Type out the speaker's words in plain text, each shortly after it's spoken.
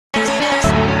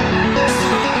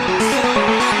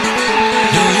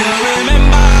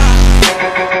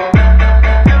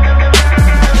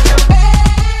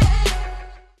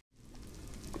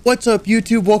What's up,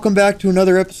 YouTube? Welcome back to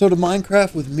another episode of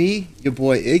Minecraft with me, your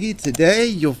boy Iggy. Today,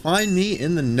 you'll find me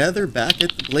in the nether back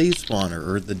at the blaze spawner,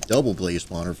 or the double blaze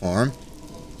spawner farm.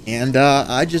 And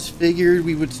I just figured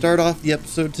we would start off the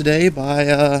episode today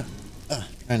by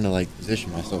trying to like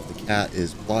position myself. The cat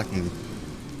is blocking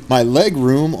my leg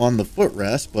room on the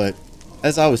footrest, but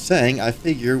as I was saying, I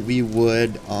figure we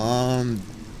would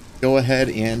go ahead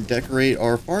and decorate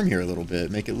our farm here a little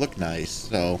bit, make it look nice.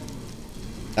 So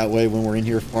that way, when we're in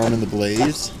here farming the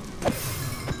blaze,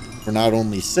 we're not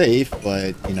only safe,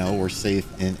 but, you know, we're safe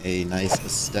in a nice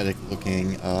aesthetic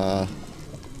looking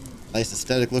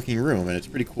room. And it's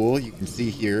pretty cool. You can see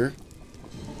here,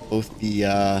 both the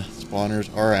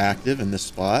spawners are active in this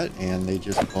spot, and they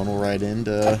just funnel right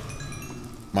into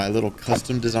my little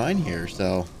custom design here.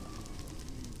 So,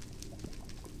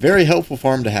 very helpful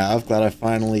farm to have. Glad I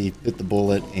finally bit the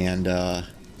bullet and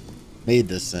made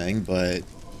this thing, but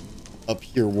up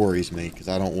here worries me because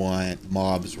I don't want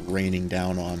mobs raining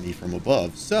down on me from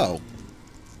above. So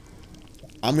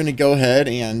I'm gonna go ahead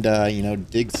and you know,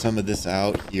 dig some of this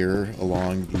out here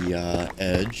along the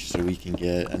edge so we can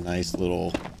get a nice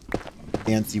little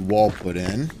fancy wall put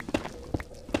in.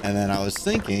 And then I was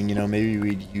thinking, you know, maybe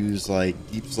we'd use like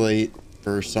deep slate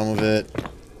for some of it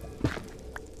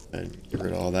and get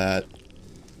rid of all that.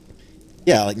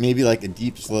 Yeah, like maybe like a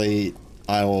deep slate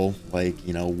tile, like,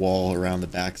 you know, wall around the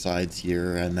back sides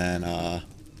here, and then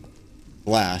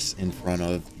glass in front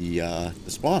of the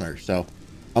spawner. So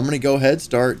I'm gonna go ahead,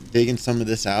 start digging some of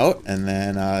this out, and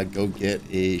then go get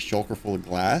a shulker full of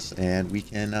glass, and we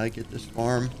can get this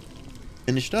farm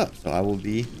finished up. So I will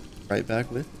be right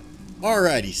back with you.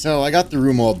 Alrighty, so I got the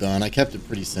room all done. I kept it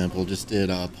pretty simple. Just did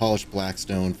polished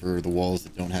blackstone for the walls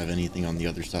that don't have anything on the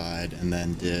other side, and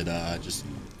then did just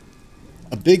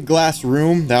a big glass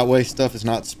room. That way stuff is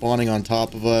not spawning on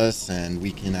top of us, and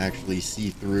we can actually see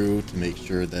through to make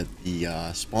sure that the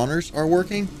spawners are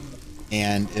working.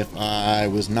 And if I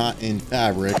was not in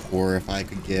fabric, or if I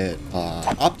could get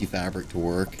OptiFabric to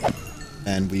work,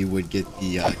 then we would get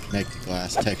the connected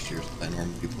glass textures that I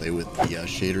normally play with the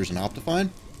shaders and Optifine.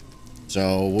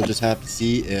 So we'll just have to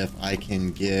see if I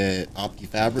can get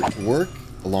OptiFabric to work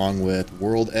along with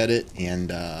World Edit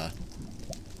and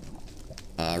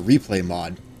replay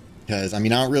mod, because I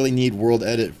mean, I don't really need world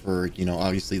edit for, you know,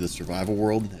 obviously the survival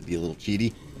world. That'd be a little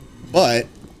cheaty, but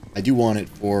I do want it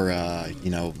for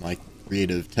you know, my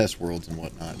creative test worlds and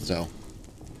whatnot. So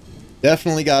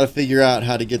definitely got to figure out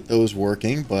how to get those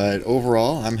working, but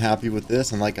overall I'm happy with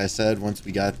this. And like I said, once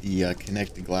we got the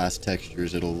connected glass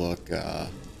textures, it'll look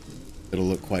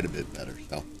quite a bit better.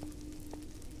 So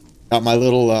got my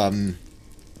little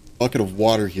bucket of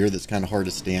water here that's kind of hard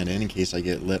to stand in case I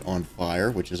get lit on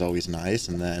fire, which is always nice.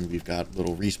 And then we've got a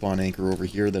little respawn anchor over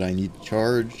here that I need to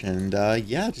charge. And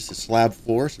yeah, just a slab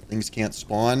floor so things can't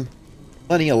spawn.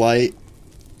 Plenty of light.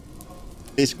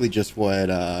 Basically just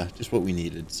what we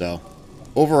needed. So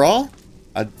overall,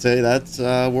 I'd say that's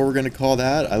what we're going to call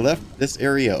that. I left this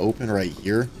area open right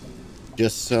here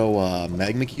just so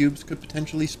magma cubes could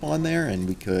potentially spawn there, and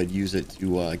we could use it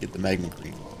to get the magma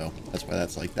cream. So that's why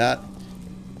that's like that.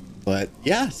 But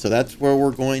yeah, so that's where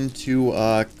we're going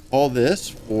to call this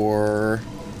for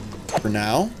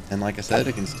now. And like I said,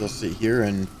 I can still sit here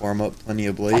and farm up plenty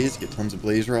of blaze, get tons of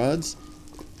blaze rods.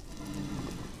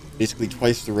 Basically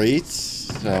twice the rates.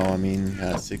 So I mean,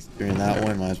 got 63 in that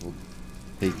one. Might as well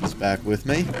take these back with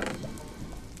me.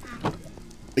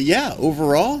 But yeah,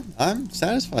 overall, I'm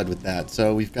satisfied with that.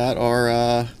 So we've got our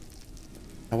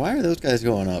now why are those guys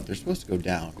going up? They're supposed to go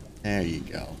down. There you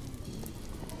go.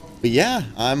 But yeah,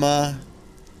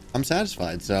 I'm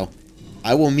satisfied. So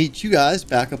I will meet you guys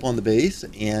back up on the base,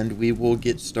 and we will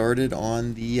get started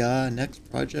on the next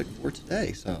project for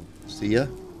today. So see ya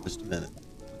in just a minute.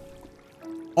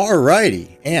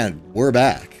 Alrighty, and we're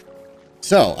back.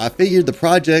 So I figured the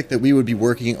project that we would be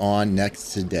working on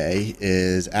next today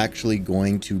is actually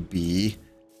going to be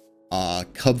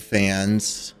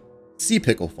Cubfan's sea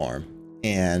pickle farm,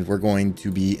 and we're going to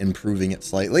be improving it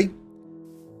slightly.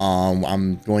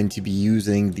 I'm going to be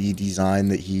using the design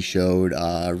that he showed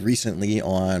recently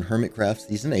on Hermitcraft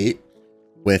Season 8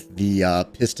 with the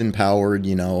piston-powered,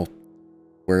 you know,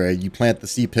 where you plant the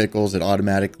sea pickles, it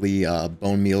automatically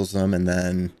bone meals them, and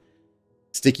then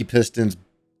sticky pistons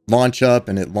launch up,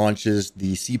 and it launches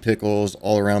the sea pickles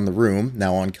all around the room.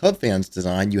 Now, on Cubfan's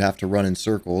design, you have to run in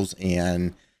circles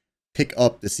and pick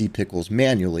up the sea pickles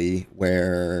manually,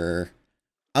 where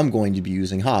I'm going to be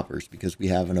using hoppers because we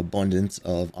have an abundance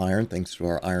of iron thanks to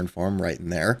our iron farm right in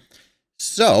there.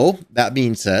 So that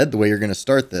being said, the way you're going to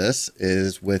start this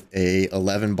is with a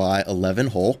 11 by 11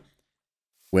 hole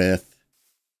with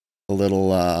a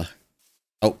little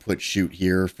output chute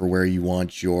here for where you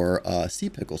want your sea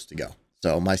pickles to go.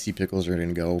 So my sea pickles are going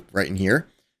to go right in here.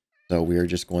 So we are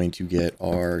just going to get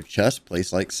our chest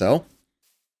placed like so.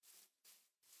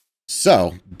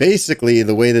 So basically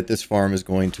the way that this farm is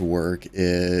going to work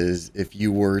is if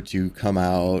you were to come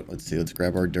out, let's see, let's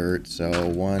grab our dirt. So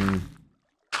 1,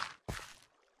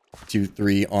 2,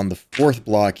 3 on the 4th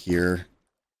block here,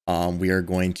 we are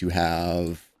going to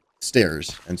have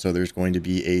stairs. And so there's going to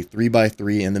be a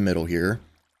 3x3 in the middle here,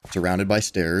 surrounded by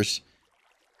stairs.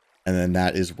 And then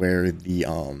that is where the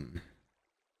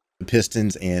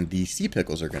pistons and the sea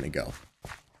pickles are going to go.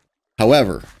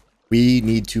 However, we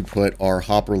need to put our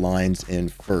hopper lines in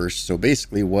first. So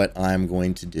basically what I'm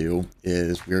going to do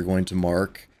is we're going to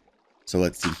mark. So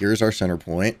let's see, here's our center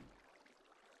point.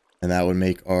 And that would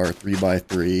make our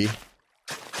 3x3.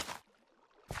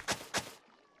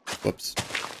 Whoops.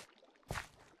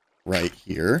 Right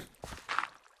here.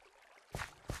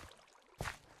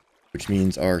 Which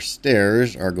means our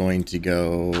stairs are going to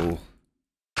go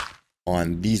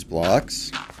on these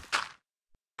blocks.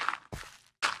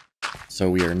 So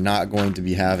we are not going to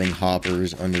be having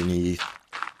hoppers underneath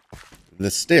the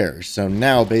stairs. So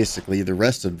now basically the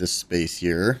rest of this space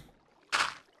here.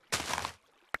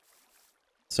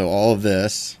 So all of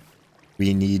this,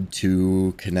 we need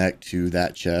to connect to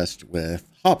that chest with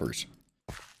hoppers.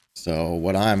 So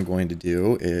what I'm going to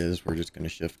do is we're just going to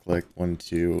shift click 1,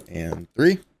 2, and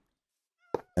 3.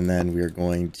 And then we are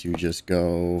going to just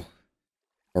go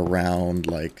around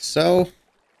like so.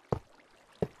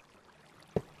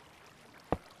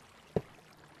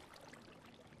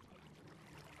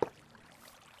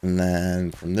 And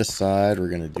then from this side, we're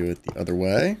going to do it the other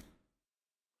way.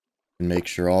 And make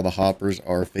sure all the hoppers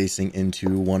are facing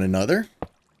into one another.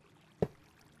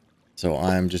 So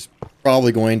I'm just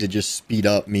probably going to just speed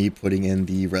up me putting in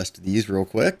the rest of these real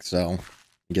quick. So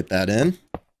get that in.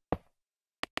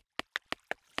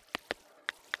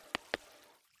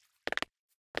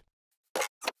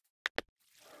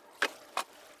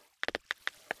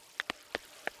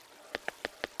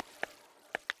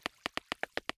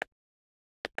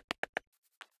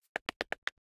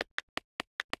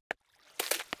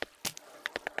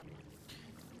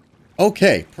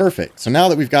 Okay, perfect. So now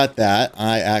that we've got that,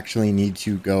 I actually need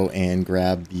to go and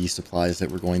grab the supplies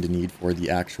that we're going to need for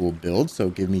the actual build. So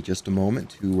give me just a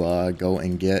moment to go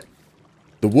and get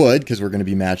the wood, because we're going to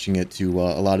be matching it to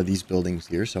a lot of these buildings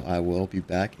here. So I will be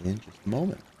back in just a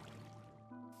moment.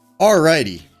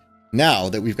 Alrighty. Now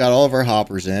that we've got all of our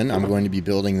hoppers in, I'm going to be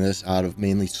building this out of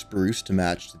mainly spruce to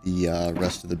match the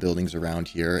rest of the buildings around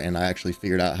here. And I actually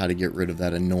figured out how to get rid of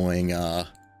that annoying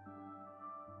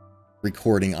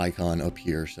recording icon up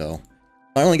here. So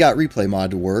I only got replay mod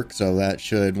to work, so that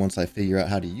should, once I figure out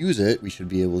how to use it, we should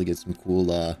be able to get some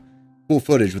cool cool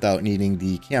footage without needing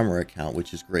the camera account,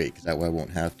 which is great because that way I won't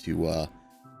have to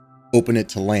open it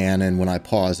to LAN, and when I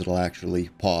pause it'll actually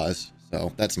pause,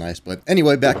 so that's nice. But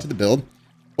anyway, back to the build.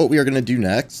 What we are going to do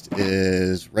next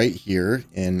is right here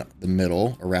in the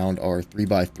middle around our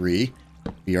 3x3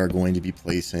 we are going to be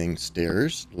placing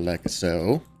stairs like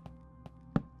so.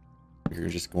 We're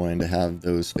just going to have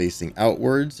those facing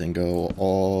outwards and go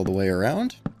all the way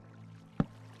around.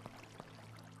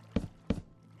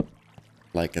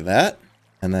 Like that.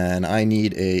 And then I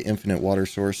need a infinite water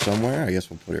source somewhere. I guess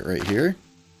we'll put it right here.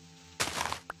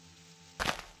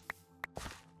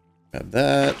 Grab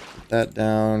that, put that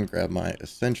down, grab my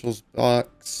essentials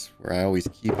box, where I always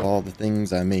keep all the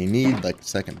things I may need, like the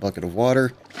second bucket of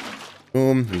water.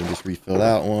 Boom, we can just refill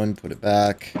that one, put it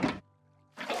back.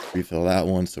 Refill that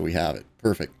one so we have it.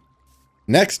 Perfect.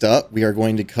 Next up, we are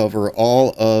going to cover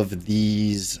all of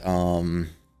these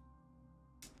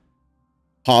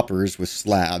hoppers with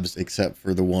slabs, except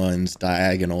for the ones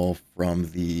diagonal from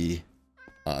the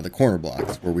corner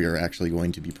blocks, where we are actually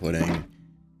going to be putting,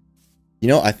 you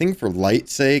know, I think for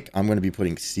light's sake, I'm going to be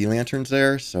putting sea lanterns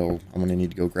there, so I'm going to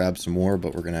need to go grab some more,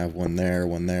 but we're going to have one there,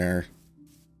 one there,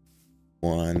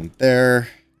 one there,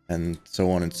 and so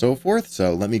on and so forth.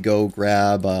 So let me go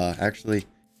grab, actually,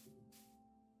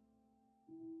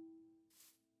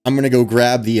 I'm going to go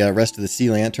grab the rest of the sea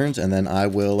lanterns, and then I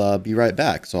will be right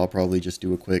back. So I'll probably just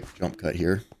do a quick jump cut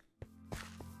here.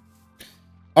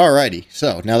 Alrighty,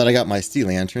 so now that I got my sea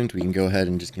lanterns, we can go ahead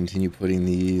and just continue putting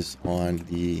these on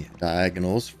the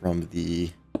diagonals from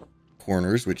the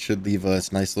corners, which should leave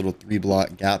us nice little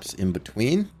 3-block gaps in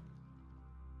between.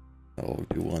 So we'll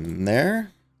do one there.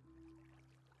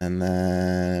 And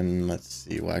then, let's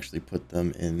see, we'll actually put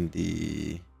them in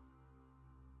the...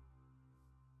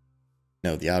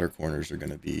 No, the outer corners are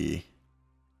going to be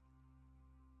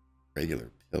regular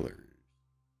pillars,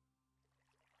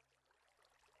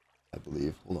 I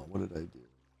believe. Hold on, what did I do?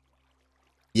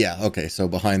 Yeah, okay, so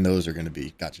behind those are going to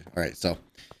be, gotcha. All right, so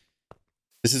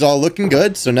this is all looking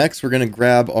good. So next we're going to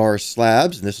grab our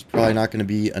slabs, and this is probably not going to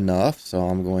be enough, so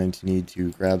I'm going to need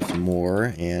to grab some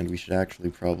more, and we should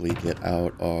actually probably get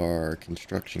out our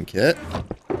construction kit,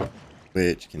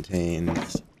 which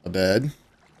contains a bed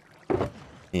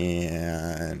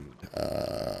and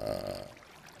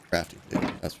crafting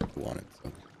table. That's what we wanted.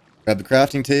 So grab the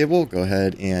crafting table, go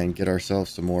ahead and get ourselves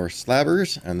some more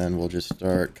slabbers, and then we'll just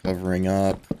start covering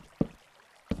up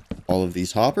all of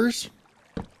these hoppers.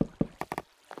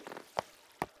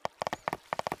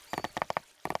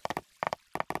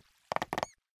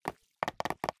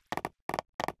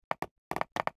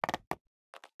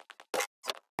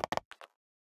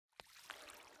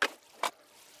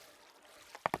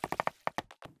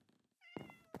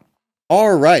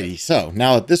 Alrighty, so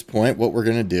now at this point, what we're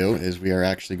going to do is we are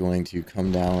actually going to come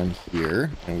down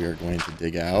here, and we are going to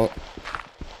dig out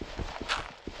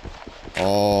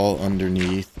all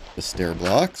underneath the stair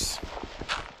blocks.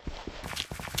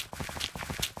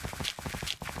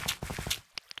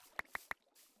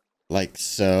 Like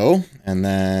so, and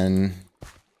then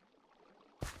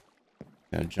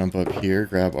gotta jump up here,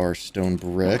 grab our stone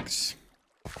bricks,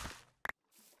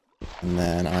 and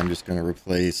then I'm just going to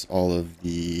replace all of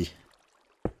the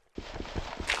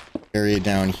area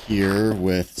down here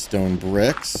with stone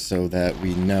bricks so that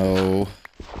we know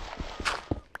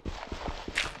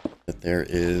that there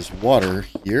is water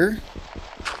here.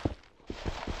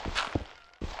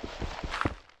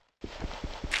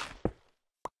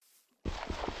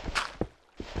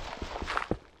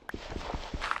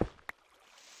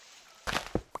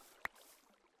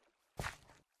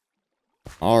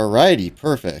 Alrighty,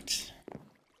 perfect.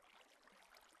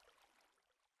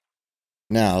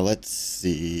 Now, let's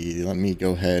see. Let me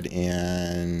go ahead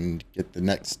and get the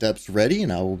next steps ready,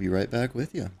 and I will be right back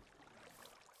with you.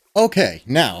 Okay,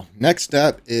 now, next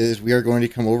step is we are going to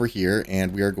come over here,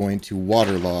 and we are going to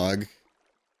waterlog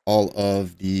all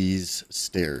of these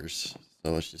stairs.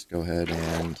 So let's just go ahead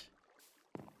and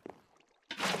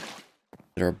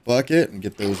get our bucket and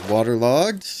get those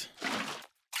waterlogged.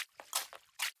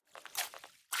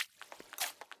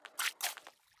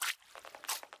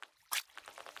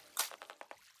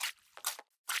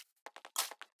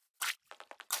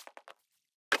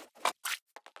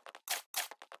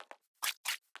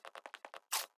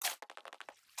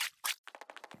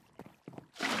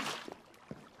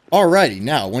 Alrighty,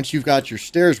 now once you've got your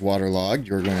stairs waterlogged,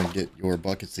 you're going to get your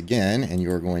buckets again, and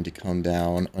you're going to come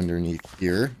down underneath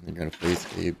here. You're going to place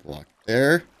a block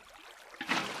there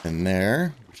and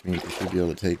there, which means you should be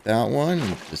able to take that one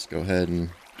and just go ahead and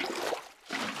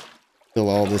fill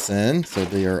all this in. So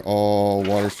they are all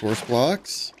water source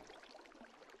blocks.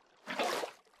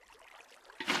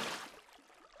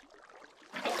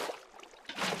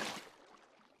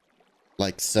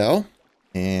 Like so.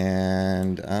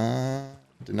 And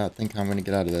did not think I'm going to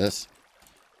get out of this.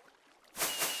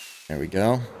 There we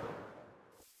go.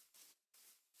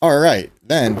 All right,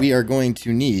 then we are going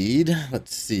to need,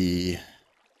 let's see,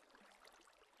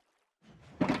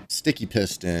 sticky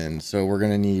pistons. So we're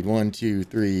going to need 1, 2,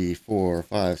 3, 4,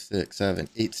 5, 6, 7,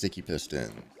 8 sticky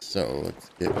pistons. So let's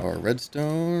get our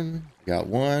redstone. We got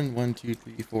 1, 2,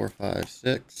 3, 4, 5,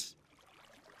 6,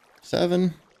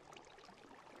 7.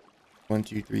 1,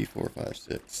 2, 3, 4, 5,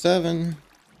 6, 7.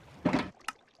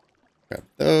 Grab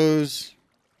those.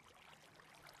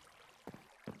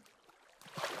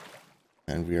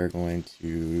 And we are going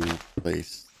to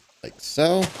place like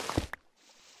so.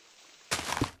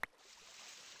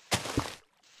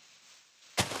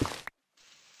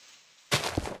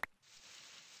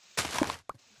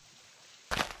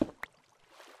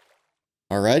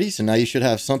 Alrighty, so now you should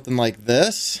have something like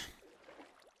this.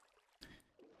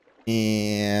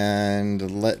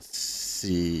 And let's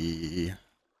see.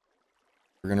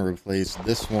 We're going to replace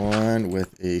this one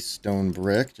with a stone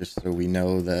brick, just so we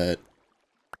know that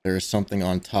there's something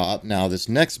on top. Now, this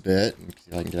next bit,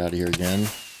 see if I can get out of here again.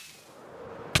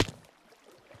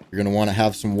 You're going to want to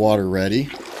have some water ready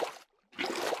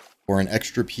for an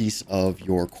extra piece of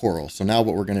your coral. So now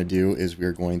what we're going to do is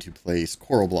we're going to place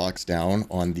coral blocks down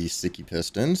on these sticky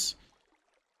pistons,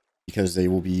 because they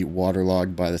will be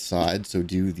waterlogged by the side. So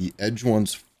do the edge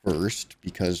ones first,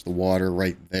 because the water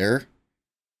right there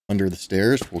under the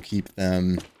stairs will keep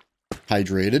them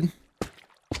hydrated.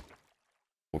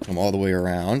 We'll come all the way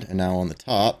around, and now on the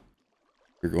top,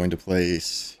 you're going to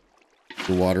place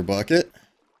the water bucket.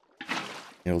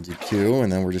 It'll do 2, and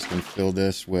then we're just going to fill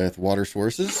this with water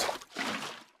sources,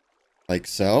 like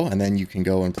so. And then you can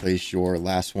go and place your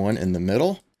last one in the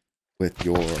middle with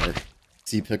your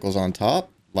sea pickles on top,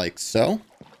 like so.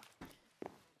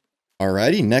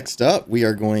 Alrighty, next up we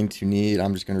are going to need,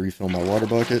 I'm just going to refill my water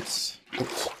buckets.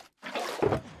 Oops.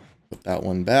 Put that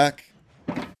one back.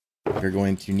 We're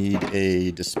going to need a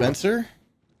dispenser.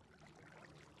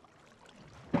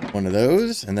 One of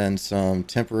those, and then some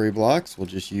temporary blocks. We'll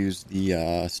just use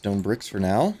the stone bricks for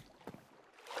now.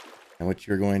 And what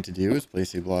you're going to do is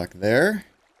place a block there.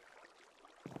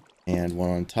 And one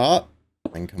on top.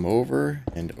 Then come over,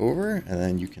 and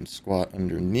then you can squat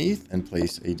underneath and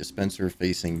place a dispenser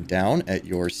facing down at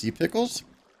your sea pickles.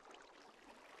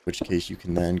 In which case you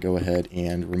can then go ahead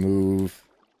and remove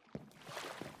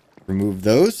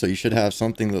those. So you should have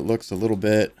something that looks a little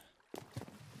bit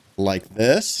like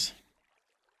this.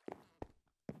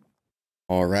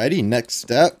 Alrighty, next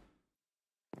step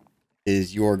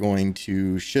is you're going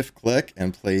to shift click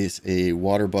and place a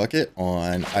water bucket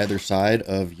on either side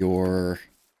of your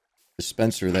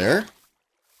dispenser there.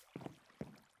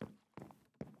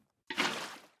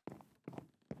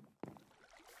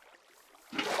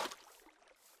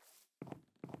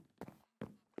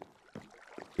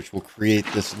 Which will create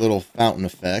this little fountain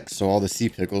effect. So all the sea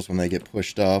pickles, when they get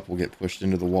pushed up, will get pushed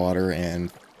into the water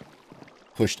and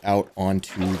pushed out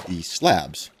onto the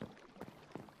slabs.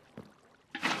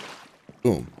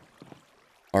 Boom.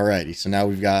 Alrighty, so now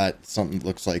we've got something that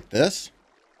looks like this.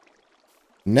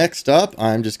 Next up,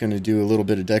 I'm just going to do a little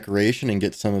bit of decoration and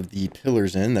get some of the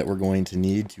pillars in that we're going to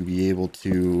need to be able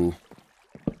to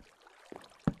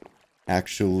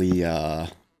actually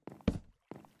get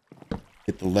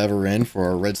the lever in for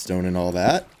our redstone and all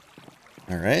that.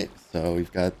 Alright, so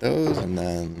we've got those, and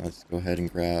then let's go ahead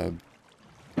and grab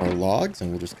our logs,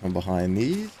 and we'll just come behind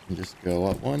these and just go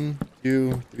up 1,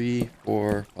 2, 3,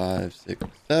 4, 5, 6,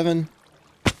 7.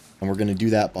 And we're going to do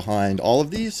that behind all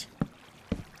of these.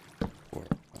 4,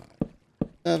 5,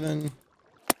 7.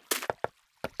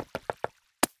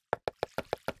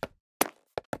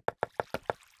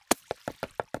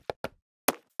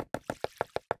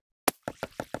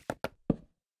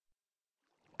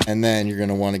 And then you're going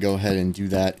to want to go ahead and do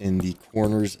that in the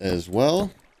corners as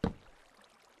well.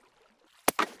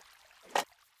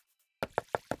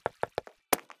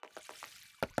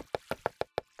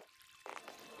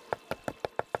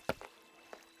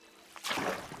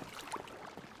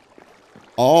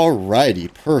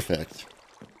 Alrighty, perfect.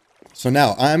 So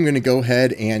now I'm going to go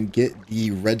ahead and get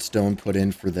the redstone put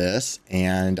in for this,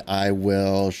 and I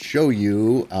will show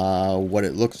you what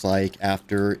it looks like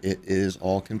after it is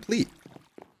all complete,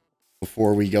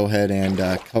 before we go ahead and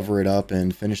cover it up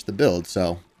and finish the build.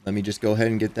 So let me just go ahead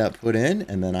and get that put in,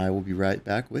 and then I will be right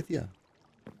back with you.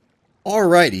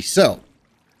 Alrighty, so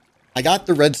I got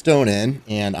the redstone in,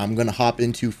 and I'm going to hop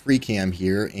into FreeCam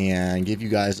here and give you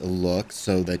guys a look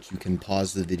so that you can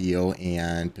pause the video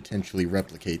and potentially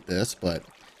replicate this. But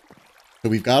so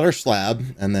we've got our slab,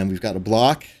 and then we've got a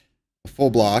block, a full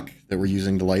block that we're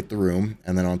using to light the room,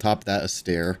 and then on top of that a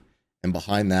stair, and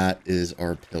behind that is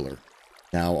our pillar.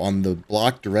 Now on the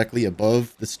block directly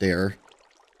above the stair,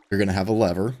 you're going to have a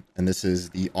lever, and this is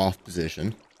the off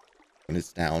position when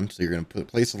it's down. So you're going to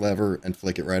place a lever and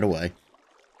flick it right away.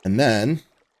 And then,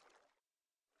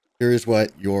 here's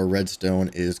what your redstone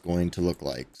is going to look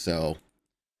like. So,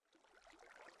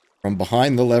 from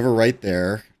behind the lever right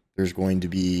there, there's going to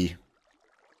be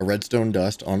a redstone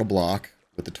dust on a block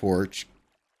with a torch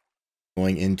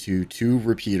going into 2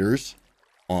 repeaters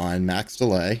on max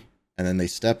delay. And then they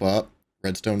step up,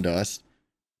 redstone dust,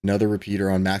 another repeater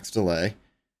on max delay.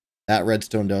 That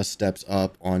redstone dust steps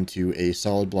up onto a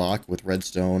solid block with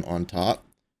redstone on top.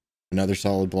 Another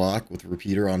solid block with a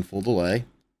repeater on full delay,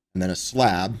 and then a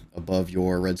slab above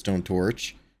your redstone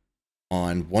torch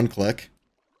on 1 click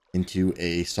into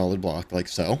a solid block like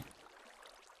so.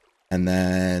 And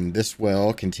then this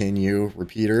will continue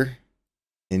repeater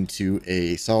into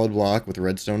a solid block with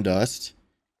redstone dust,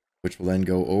 which will then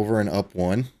go over and up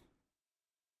 1.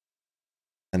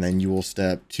 And then you will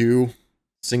step 2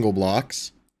 single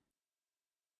blocks,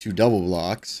 2 double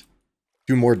blocks,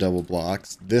 2 more double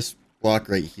blocks. This block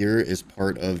right here is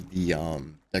part of the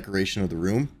decoration of the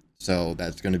room, so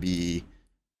that's going to be,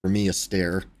 for me, a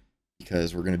stair,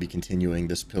 because we're going to be continuing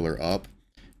this pillar up.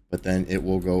 But then it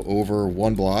will go over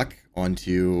 1 block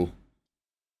onto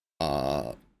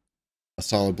a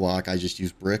solid block. I just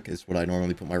use brick, is what I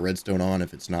normally put my redstone on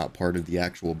if it's not part of the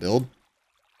actual build.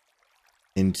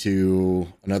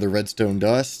 Into another redstone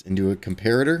dust, into a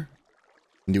comparator,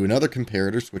 into another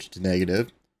comparator, switch to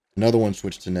negative, another one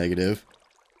switch to negative,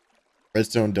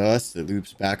 redstone dust that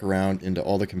loops back around into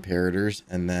all the comparators,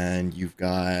 and then you've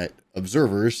got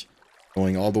observers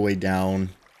going all the way down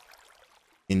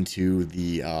into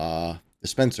the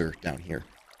dispenser down here.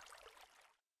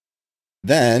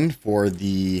 Then for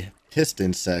the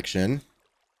piston section,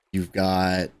 You've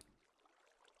got,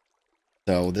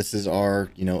 so this is our,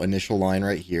 initial line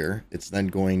right here. It's then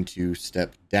going to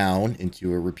step down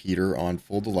into a repeater on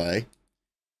full delay,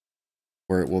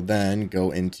 where it will then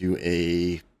go into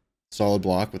a solid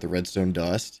block with a redstone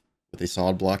dust, with a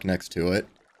solid block next to it,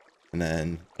 and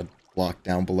then a block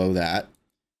down below that.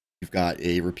 You've got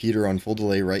a repeater on full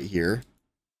delay right here,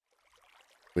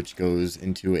 which goes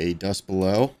into a dust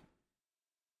below.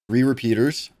 3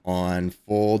 repeaters on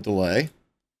full delay,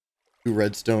 2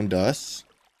 redstone dusts,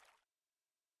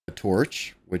 a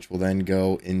torch, which will then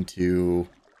go into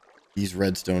these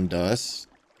redstone dusts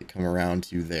that come around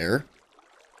to there.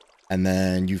 And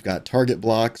then you've got target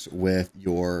blocks with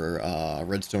your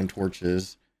redstone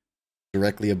torches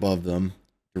directly above them,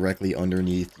 directly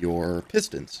underneath your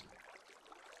pistons.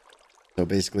 So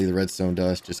basically the redstone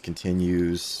dust just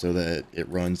continues so that it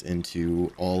runs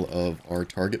into all of our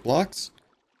target blocks,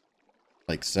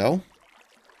 like so.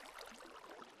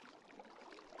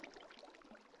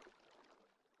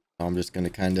 I'm just going to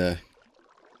kind of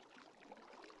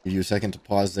give you a second to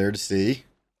pause there to see.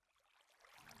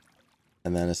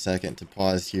 And then a second to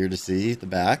pause here to see the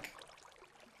back.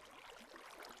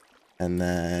 And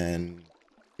then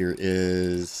here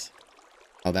is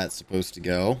how that's supposed to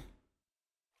go.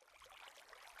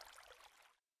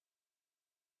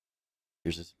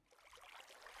 Here's just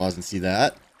pause and see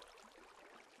that.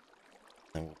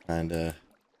 And we'll kind of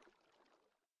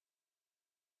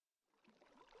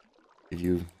give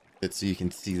you a bit so you can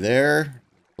see there.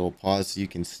 A little pause so you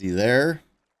can see there.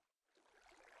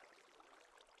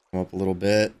 Come up a little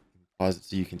bit. Pause it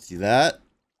so you can see that.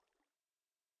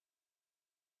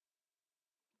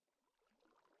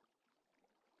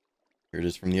 Here it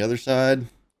is from the other side.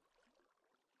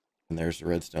 And there's the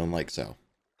redstone like so.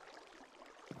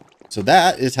 So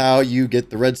that is how you get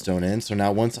the redstone in. So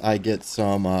now once I get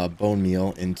some bone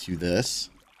meal into this,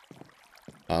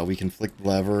 we can flick the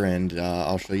lever and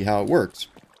I'll show you how it works.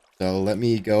 So let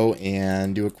me go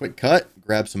and do a quick cut,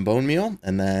 grab some bone meal,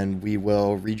 and then we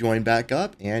will rejoin back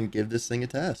up and give this thing a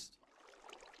test.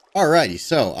 Alrighty,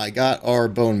 so I got our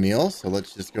bone meal. So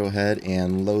let's just go ahead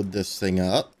and load this thing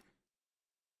up.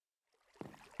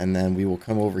 And then we will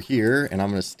come over here and I'm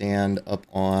going to stand up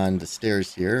on the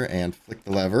stairs here and flick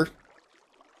the lever.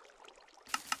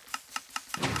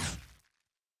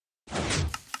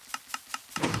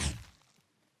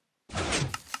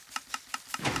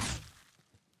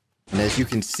 And as you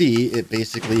can see, it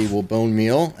basically will bone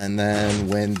meal, and then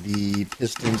when the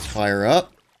pistons fire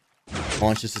up, it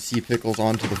launches the sea pickles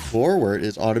onto the floor where it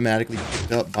is automatically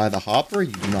picked up by the hopper.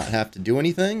 You do not have to do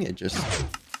anything. It just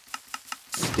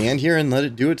stand here and let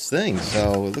it do its thing.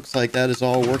 So it looks like that is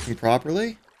all working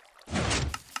properly.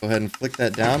 Go ahead and flick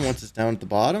that down once it's down at the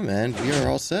bottom, and we are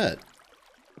all set.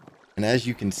 And as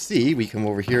you can see, we come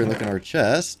over here and look in our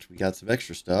chest. We got some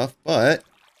extra stuff, but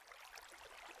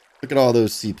look at all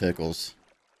those sea pickles.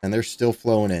 And they're still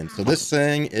flowing in. So this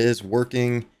thing is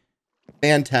working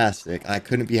fantastic. I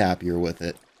couldn't be happier with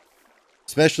it.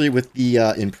 Especially with the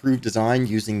improved design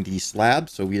using the slab,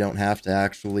 so we don't have to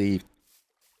actually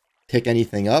pick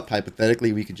anything up.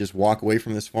 Hypothetically, we could just walk away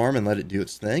from this farm and let it do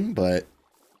its thing. But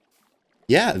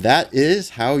yeah, that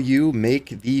is how you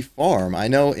make the farm. I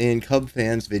know in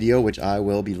Cubfan's video, which I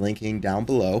will be linking down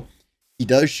below, he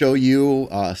does show you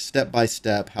step by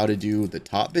step how to do the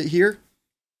top bit here,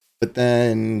 but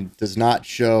then does not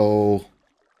show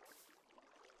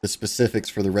the specifics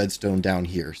for the redstone down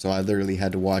here. So I literally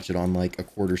had to watch it on like a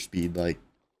quarter speed, like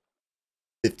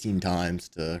 15 times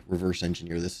to reverse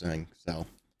engineer this thing. So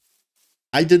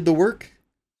I did the work,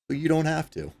 so you don't have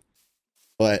to.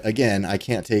 But again, I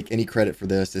can't take any credit for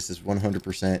this. This is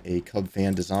 100% a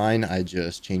Cubfan design. I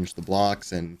just changed the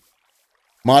blocks and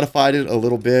modified it a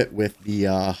little bit with the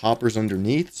hoppers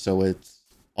underneath, so it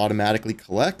automatically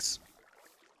collects.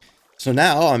 So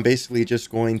now I'm basically just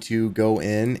going to go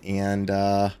in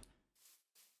and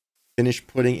finish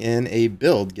putting in a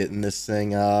build, getting this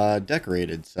thing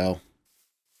decorated. So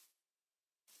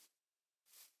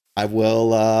I will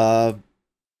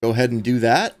go ahead and do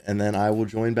that, and then I will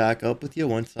join back up with you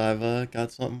once I've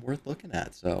got something worth looking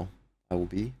at. So I will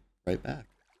be right back.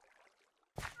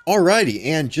 Alrighty,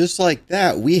 and just like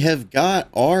that, we have got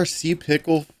our sea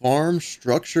pickle farm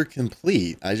structure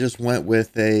complete. I just went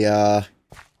with a,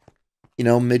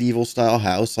 medieval style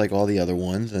house like all the other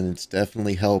ones, and it's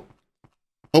definitely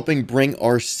helping bring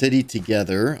our city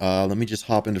together. Let me just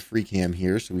hop into FreeCam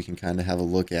here so we can kind of have a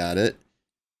look at it.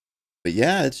 But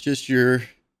yeah, it's just your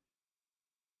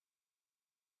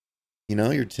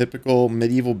typical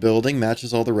medieval building,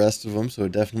 matches all the rest of them, so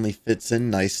it definitely fits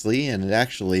in nicely, and it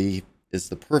actually is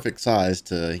the perfect size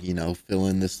to, fill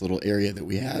in this little area that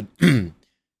we had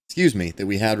excuse me, that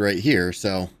we had right here.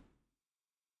 So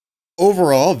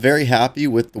overall, very happy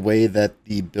with the way that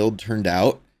the build turned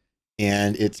out.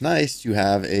 And it's nice to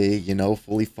have a,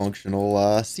 fully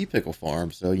functional sea pickle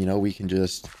farm. So, we can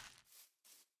just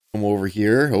come over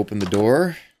here, open the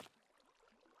door.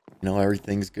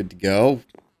 Everything's good to go.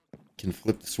 Can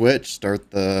flip the switch, start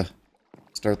the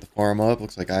farm up.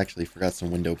 Looks like I actually forgot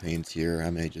some window panes here.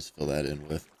 I may just fill that in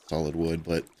with solid wood,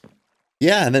 but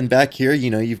yeah. And then back here,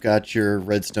 you've got your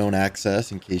redstone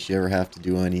access in case you ever have to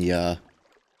do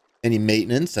any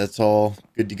maintenance. That's all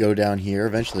good to go down here.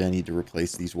 Eventually I need to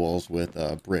replace these walls with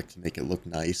brick to make it look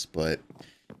nice, but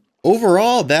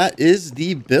overall that is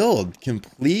the build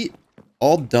complete,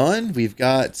 all done. We've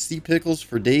got sea pickles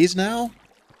for days now.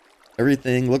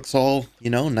 Everything looks all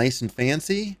nice and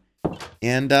fancy,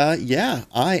 and yeah,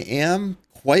 I am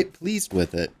quite pleased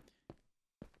with it.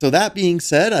 So that being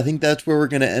said, I think that's where we're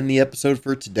going to end the episode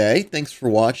for today. Thanks for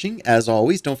watching. As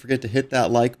always, don't forget to hit that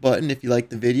like button if you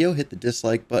liked the video. Hit the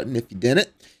dislike button if you didn't.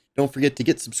 Don't forget to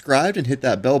get subscribed and hit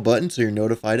that bell button so you're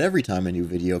notified every time a new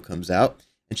video comes out.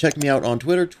 And check me out on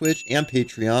Twitter, Twitch, and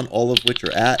Patreon, all of which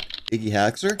are at Iggy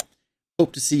Haxer.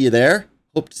 Hope to see you there.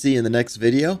 Hope to see you in the next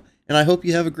video. And I hope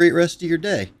you have a great rest of your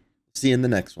day. See you in the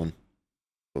next one.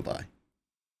 Bye-bye.